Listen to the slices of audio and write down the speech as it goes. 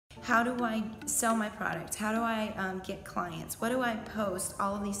How do I sell my product? How do I get clients? What do I post?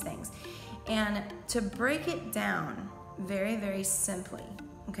 All of these things. And to break it down very, very simply,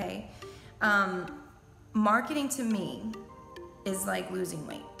 okay? Marketing to me is like losing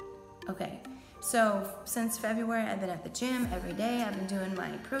weight, okay? So since February, I've been at the gym every day. I've been doing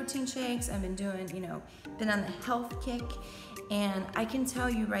my protein shakes. I've been doing, been on the health kick. And I can tell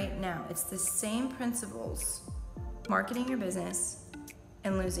you right now, it's the same principles, marketing your business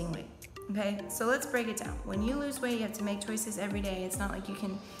and losing weight, okay? So let's break it down. When you lose weight, you have to make choices every day. It's not like you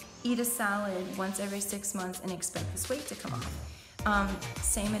can eat a salad once every 6 months and expect this weight to come off.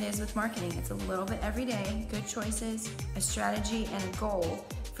 Same it is with marketing. It's a little bit every day, good choices, a strategy, and a goal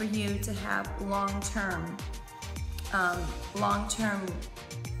for you to have long-term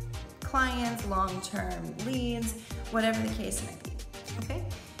clients, long-term leads, whatever the case may be, okay?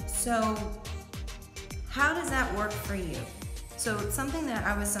 So how does that work for you? So it's something that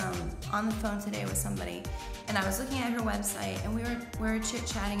I was on the phone today with somebody, and I was looking at her website, and we were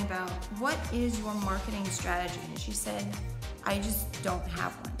chit-chatting about what is your marketing strategy, and she said, I just don't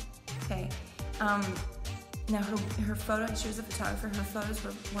have one, okay? Now her photos, she was a photographer, her photos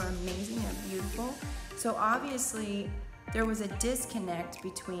were amazing and beautiful. So obviously there was a disconnect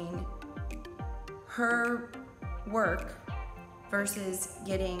between her work versus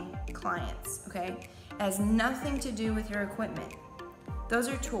getting clients, okay? It has nothing to do with your equipment. Those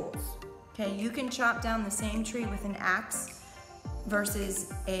are tools, okay? You can chop down the same tree with an axe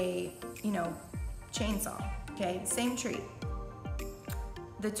versus a, chainsaw, okay? Same tree.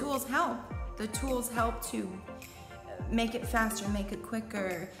 The tools help. The tools help to make it faster, make it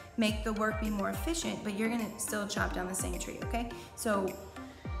quicker, make the work be more efficient, but you're gonna still chop down the same tree, okay? So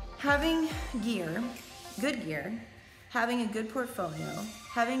having gear, good gear, having a good portfolio,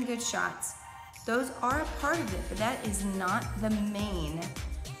 having good shots, those are a part of it, but that is not the main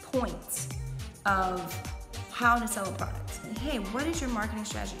point of how to sell a product. Hey, what is your marketing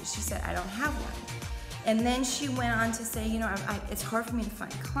strategy? She said, I don't have one. And then she went on to say, it's hard for me to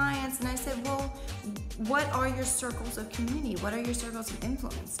find clients. And I said, well, what are your circles of community? What are your circles of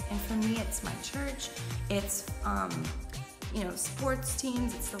influence? And for me, it's my church. It's, sports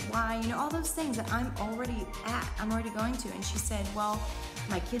teams. It's the Y, all those things that I'm already going to. And she said, well,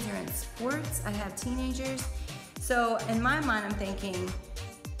 my kids are in sports. I have teenagers. So in my mind, I'm thinking,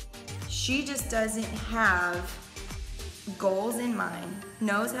 she just doesn't have goals in mind,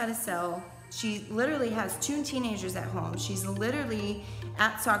 knows how to sell. She literally has 2 teenagers at home. She's literally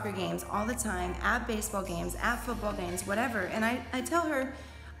at soccer games all the time, at baseball games, at football games, whatever. And I tell her,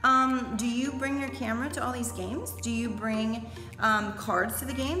 do you bring your camera to all these games? Do you bring cards to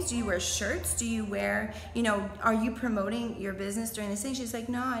the games? Do you wear shirts? Do you wear, are you promoting your business during this thing? She's like,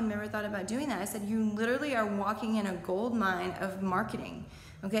 no, I never thought about doing that. I said, you literally are walking in a gold mine of marketing.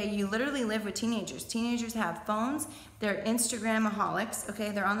 Okay, you literally live with teenagers. Teenagers have phones. They're Instagramaholics. Okay,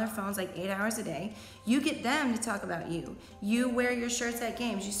 they're on their phones like 8 hours a day. You get them to talk about you. You wear your shirts at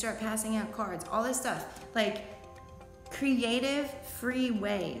games. You start passing out cards. All this stuff. Like creative, free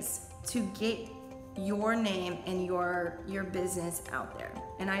ways to get your name and your business out there.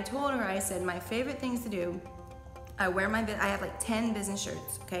 And I told her, I said, my favorite things to do, I have like 10 business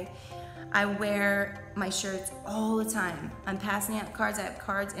shirts, okay? I wear my shirts all the time. I'm passing out cards. I have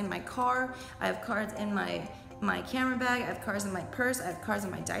cards in my car. I have cards in my camera bag. I have cards in my purse. I have cards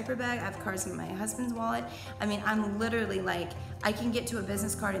in my diaper bag. I have cards in my husband's wallet. I mean, I'm literally like, I can get to a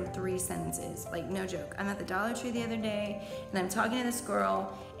business card in 3 sentences. Like, no joke. I'm at the Dollar Tree the other day, and I'm talking to this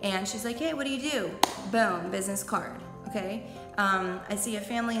girl, and she's like, hey, what do you do? Boom, business card, okay? I see a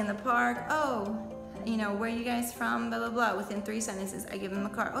family in the park. Oh, where are you guys from, blah, blah, blah. Within 3 sentences, I give them a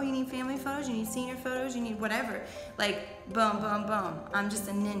card. Oh, you need family photos? You need senior photos? You need whatever. Like, boom, boom, boom. I'm just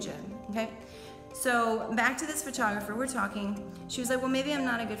a ninja, okay? So back to this photographer, we're talking. She was like, well, maybe I'm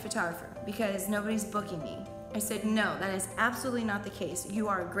not a good photographer because nobody's booking me. I said, no, that is absolutely not the case. You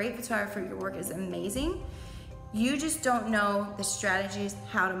are a great photographer. Your work is amazing. You just don't know the strategies,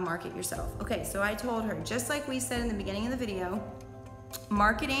 how to market yourself. Okay, so I told her, just like we said in the beginning of the video,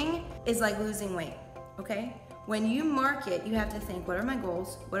 marketing is like losing weight. Okay? When you market, you have to think, what are my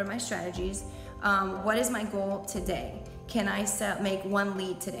goals? What are my strategies? What is my goal today? Can I make 1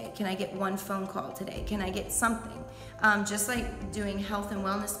 lead today? Can I get 1 phone call today? Can I get something? Just like doing health and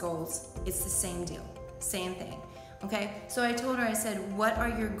wellness goals, it's the same deal, same thing. Okay, so I told her, I said, what are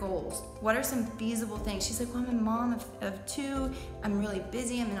your goals? What are some feasible things? She's like, well, I'm a mom of 2. I'm really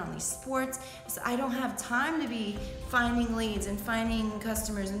busy. I'm in all these sports. So I don't have time to be finding leads and finding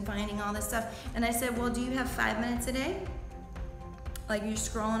customers and finding all this stuff. And I said, well, do you have 5 minutes a day? Like you're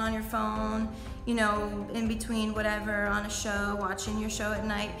scrolling on your phone, in between whatever, on a show, watching your show at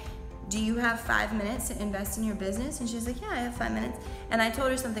night. do you have 5 minutes to invest in your business? And she's like, yeah, I have 5 minutes. And I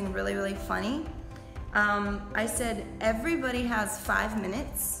told her something really, really funny. I said, everybody has 5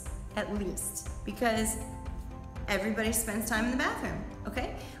 minutes at least, because everybody spends time in the bathroom,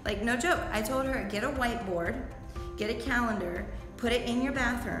 okay? Like, no joke. I told her, get a whiteboard, get a calendar, put it in your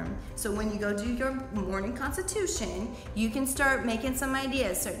bathroom, so when you go do your morning constitution, you can start making some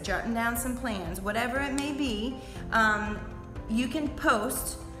ideas, start jotting down some plans, whatever it may be. You can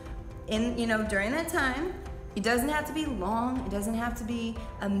post in, during that time. It doesn't have to be long. It doesn't have to be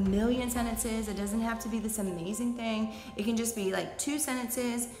a million sentences. It doesn't have to be this amazing thing. It can just be like 2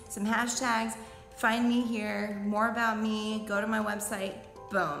 sentences, some hashtags, find me here, more about me, go to my website,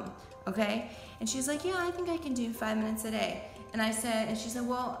 boom, okay? And she's like, yeah, I think I can do 5 minutes a day. And she said,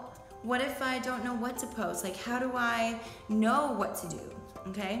 well, what if I don't know what to post? Like, how do I know what to do,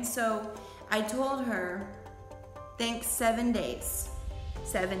 okay? So I told her, think 7 days,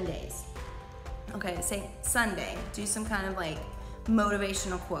 7 days. Okay, say Sunday, do some kind of like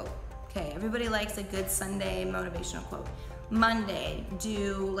motivational quote. Okay, everybody likes a good Sunday motivational quote. Monday,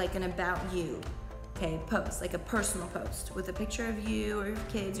 do like an about you, okay, post, like a personal post with a picture of you or your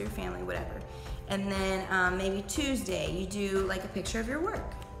kids or your family, whatever. And then maybe Tuesday, you do like a picture of your work.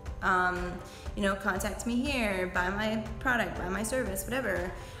 Contact me here, buy my product, buy my service, whatever.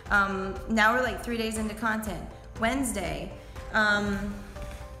 Now we're like 3 days into content. Wednesday,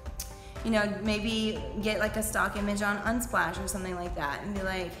 maybe get like a stock image on Unsplash or something like that and be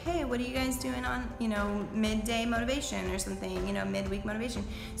like, hey, what are you guys doing on, midday motivation or something, midweek motivation.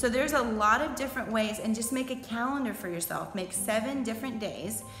 So there's a lot of different ways, and just make a calendar for yourself. Make 7 different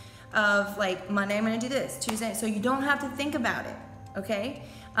days of like, Monday I'm gonna do this, Tuesday, so you don't have to think about it, okay?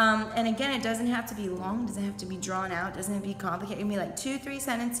 And again, it doesn't have to be long, it doesn't have to be drawn out, it doesn't have to be complicated. It can be like 2-3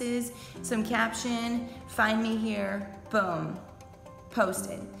 sentences, some caption, find me here, boom,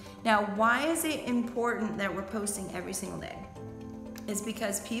 posted. Now, why is it important that we're posting every single day? It's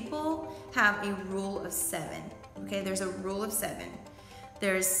because people have a rule of 7, okay? There's a rule of 7.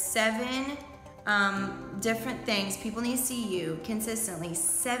 There's 7 different things people need to see you consistently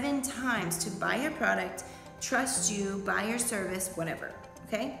 7 times to buy your product, trust you, buy your service, whatever,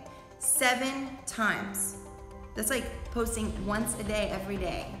 okay? 7 times. That's like posting once a day, every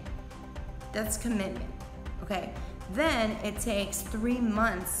day. That's commitment, okay? Then it takes 3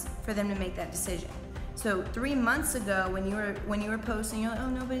 months for them to make that decision. So 3 months ago, when you were posting, you're like, oh,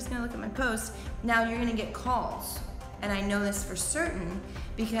 nobody's gonna look at my post. Now you're gonna get calls, and I know this for certain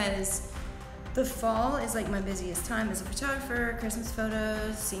because the fall is like my busiest time as a photographer. Christmas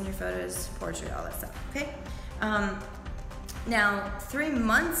photos, senior photos, portrait, all that stuff. Okay. Now 3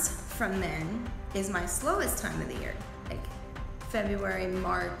 months from then is my slowest time of the year. Like February,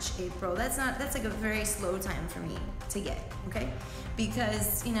 March, April. That's like a very slow time for me to get, okay?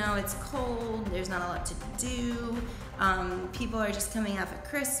 Because, it's cold, there's not a lot to do, people are just coming off of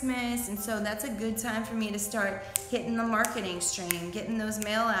Christmas, and so that's a good time for me to start hitting the marketing stream, getting those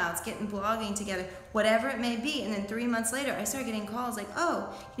mail outs, getting blogging together, whatever it may be. And then 3 months later, I start getting calls like,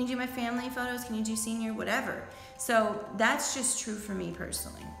 oh, can you do my family photos? Can you do senior, whatever? So that's just true for me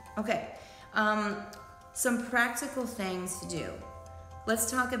personally. Okay. Some practical things to do.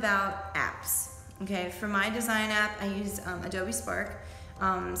 Let's talk about apps. Okay, for my design app, I use Adobe Spark.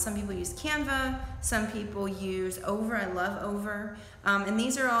 Some people use Canva. Some people use Over. I love Over. And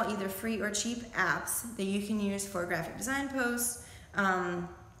these are all either free or cheap apps that you can use for graphic design posts,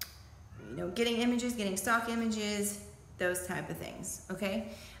 getting images, getting stock images, those type of things,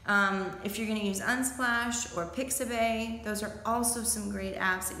 okay? If you're gonna use Unsplash or Pixabay, those are also some great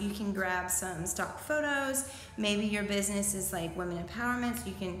apps that you can grab some stock photos. Maybe your business is like women empowerment, so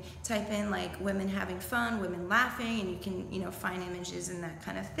you can type in like women having fun, women laughing, and you can, find images and that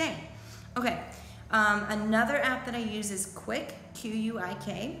kind of thing. Okay, another app that I use is Quik,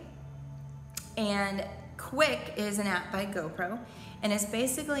 Q-U-I-K, and Quik is an app by GoPro, and it's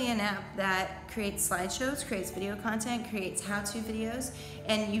basically an app that creates slideshows, creates video content, creates how-to videos,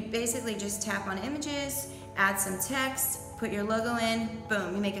 and you basically just tap on images, add some text, put your logo in,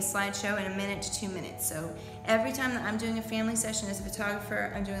 boom, you make a slideshow in 1 minute to 2 minutes. So every time that I'm doing a family session as a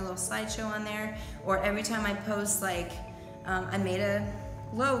photographer, I'm doing a little slideshow on there, or every time I post like, I made a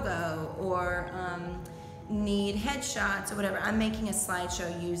logo, or need headshots or whatever, I'm making a slideshow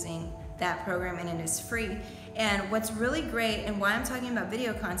using that program, and it is free. And what's really great, and why I'm talking about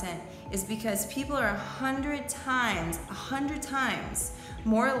video content, is because people are 100 times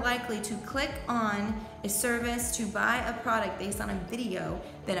more likely to click on a service to buy a product based on a video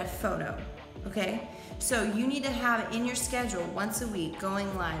than a photo, okay? So you need to have it in your schedule once a week,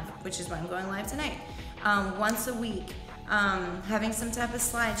 going live, which is why I'm going live tonight, once a week, having some type of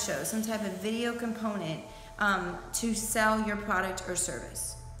slideshow, some type of video component to sell your product or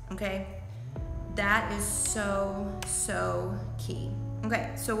service, okay? That is so, so key.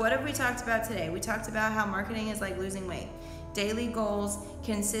 Okay, so what have we talked about today? We talked about how marketing is like losing weight. Daily goals,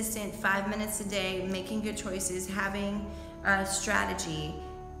 consistent 5 minutes a day, making good choices, having a strategy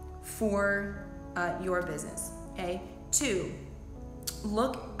for your business, okay? 2,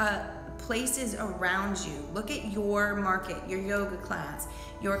 look at places around you. Look at your market, your yoga class,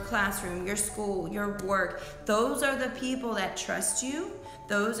 your classroom, your school, your work. Those are the people that trust you.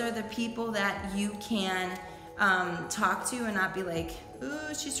 Those are the people that you can talk to and not be like,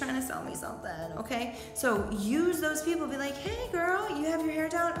 ooh, she's trying to sell me something, okay? So use those people. Be like, hey girl, you have your hair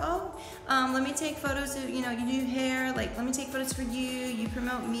down? Oh, let me take photos of, you do hair, like let me take photos for you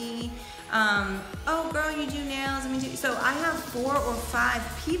promote me. Oh girl, you do nails, let me do. So I have 4 or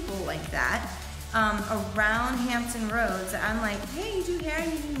 5 people like that around Hampton Roads. I'm like, hey, you do hair,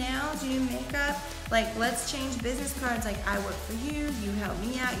 you do nails, you do makeup. Like, let's change business cards. Like, I work for you, you help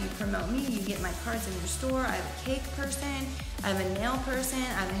me out, you promote me, you get my cards in your store. I have a cake person, I have a nail person,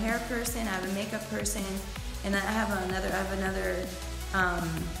 I have a hair person, I have a makeup person, and I have another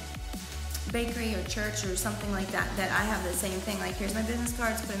bakery or church or something like that I have the same thing. Like, here's my business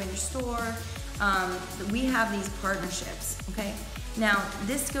cards, put them in your store. We have these partnerships, okay? Now,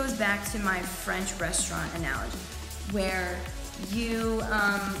 this goes back to my French restaurant analogy, where you,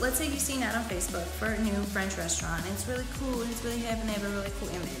 let's say you see an ad on Facebook for a new French restaurant, and it's really cool, and it's really hip, and they have a really cool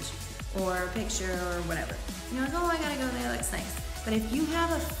image, or a picture, or whatever. You're like, oh, I gotta go there, looks nice. But if you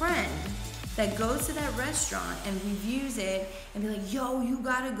have a friend that goes to that restaurant and reviews it, and be like, yo, you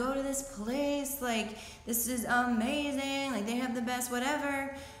gotta go to this place, like, this is amazing, like, they have the best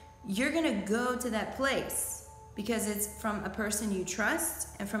whatever, you're gonna go to that place, because it's from a person you trust,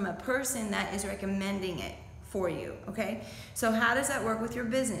 and from a person that is recommending it for you, okay? So how does that work with your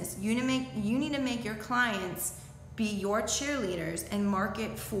business? You need to make your clients be your cheerleaders and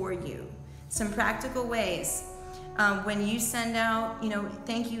market for you. Some practical ways. When you send out,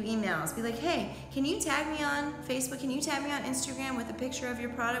 thank you emails, be like, hey, can you tag me on Facebook? Can you tag me on Instagram with a picture of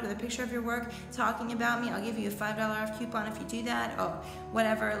your product, with a picture of your work, talking about me? I'll give you a $5 off coupon if you do that. Oh,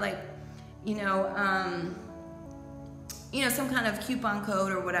 whatever, like, some kind of coupon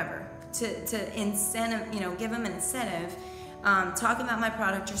code or whatever. To incentive, give them an incentive, talk about my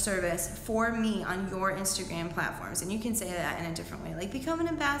product or service for me on your Instagram platforms. And you can say that in a different way, like become an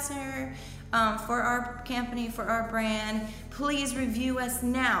ambassador for our company, for our brand. Please review us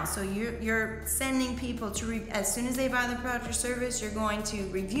now. So you're sending people to, as soon as they buy the product or service, you're going to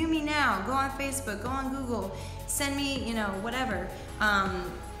review me now. Go on Facebook, go on Google, send me, whatever.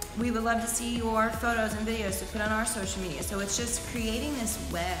 We would love to see your photos and videos to put on our social media. So it's just creating this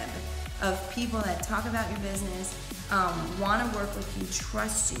web of people that talk about your business, want to work with you,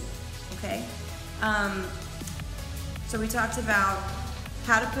 trust you, okay? So we talked about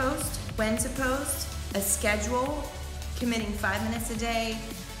how to post, when to post, a schedule, committing 5 minutes a day,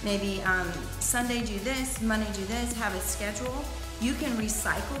 maybe Sunday do this, Monday do this, have a schedule. You can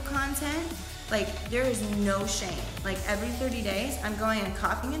recycle content. Like, there is no shame. Like, every 30 days, I'm going and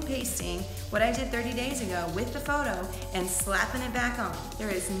copying and pasting what I did 30 days ago with the photo and slapping it back on. There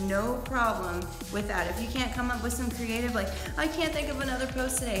is no problem with that. If you can't come up with some creative, like, I can't think of another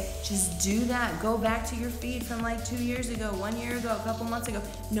post today, just do that. Go back to your feed from like 2 years ago, 1 year ago, a couple months ago.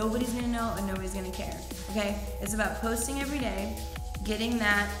 Nobody's gonna know and nobody's gonna care, okay? It's about posting every day, getting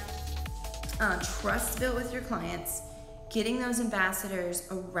that trust built with your clients, getting those ambassadors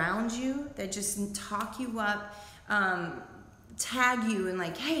around you that just talk you up, tag you and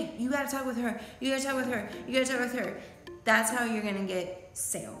like, hey, you gotta talk with her, you gotta talk with her, you gotta talk with her. That's how you're gonna get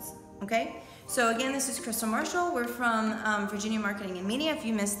sales, okay? So again, this is Crystal Marshall. We're from Virginia Marketing and Media. If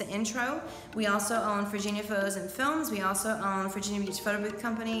you missed the intro, we also own Virginia Photos and Films. We also own Virginia Beach Photo Booth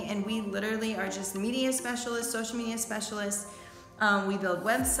Company, and we literally are just media specialists, social media specialists. We build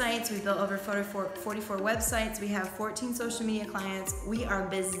websites. We built over 44 websites. We have 14 social media clients. We are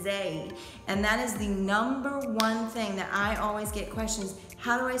busy. And that is the #1 thing that I always get questions.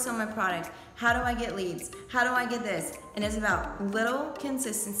 How do I sell my product? How do I get leads? How do I get this? And it's about little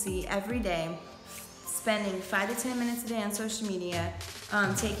consistency every day, spending 5 to 10 minutes a day on social media,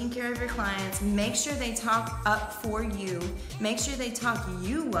 taking care of your clients. Make sure they talk up for you. Make sure they talk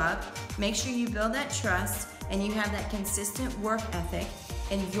you up. Make sure you build that trust and you have that consistent work ethic,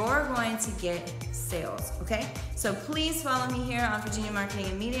 and you're going to get sales, okay? So please follow me here on Virginia Marketing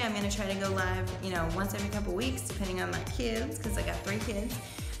and Media. I'm gonna try to go live, once every couple weeks, depending on my kids, because I got 3 kids.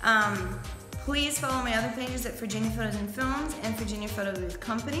 Please follow my other pages at Virginia Photos and Films and Virginia Photo Booth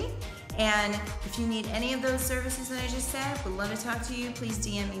Company. And if you need any of those services that I just said, would love to talk to you. Please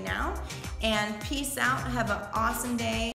DM me now. And peace out. Have an awesome day.